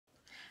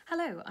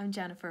Hello, I'm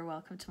Jennifer.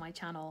 Welcome to my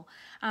channel.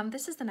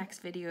 This is the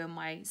next video in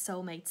my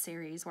soulmate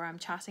series where I'm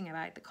chatting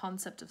about the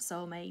concept of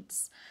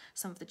soulmates,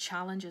 some of the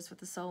challenges with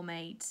the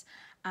soulmate,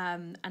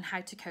 and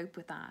how to cope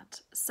with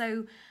that.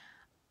 So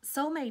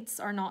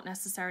soulmates are not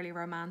necessarily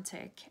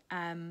romantic.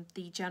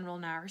 The general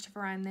narrative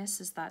around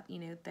this is that,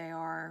 they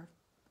are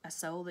a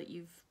soul that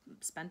you've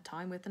spent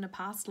time with in a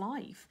past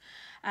life.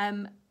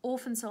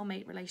 Often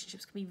soulmate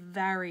relationships can be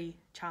very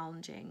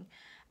challenging.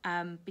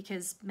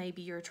 Because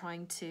maybe you're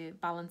trying to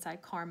balance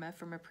out karma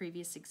from a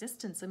previous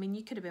existence. I mean,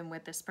 you could have been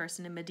with this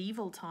person in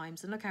medieval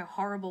times and look how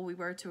horrible we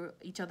were to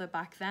each other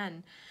back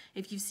then.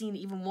 If you've seen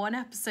even one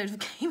episode of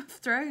Game of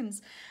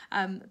Thrones,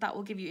 that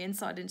will give you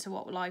insight into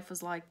what life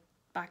was like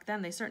back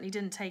then. They certainly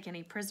didn't take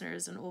any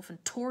prisoners and often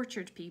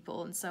tortured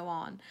people and so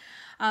on.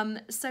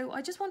 So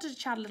I just wanted to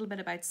chat a little bit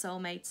about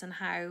soulmates and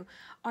how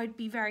I'd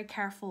be very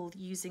careful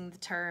using the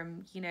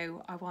term,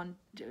 I want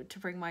to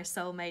bring my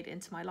soulmate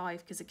into my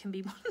life, because it can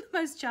be one of the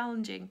most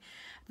challenging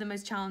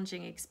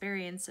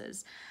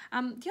experiences.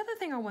 The other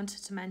thing I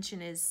wanted to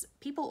mention is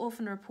people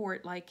often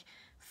report like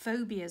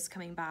phobias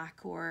coming back,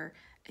 or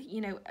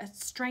a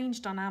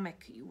strange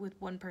dynamic with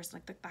one person,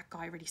 like that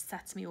guy really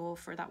sets me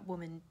off, or that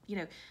woman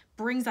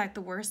brings out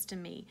the worst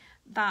in me.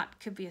 That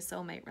could be a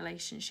soulmate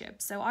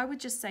relationship. So I would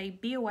just say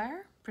be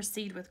aware,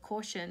 proceed with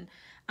caution,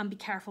 and be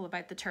careful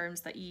about the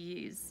terms that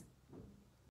you use.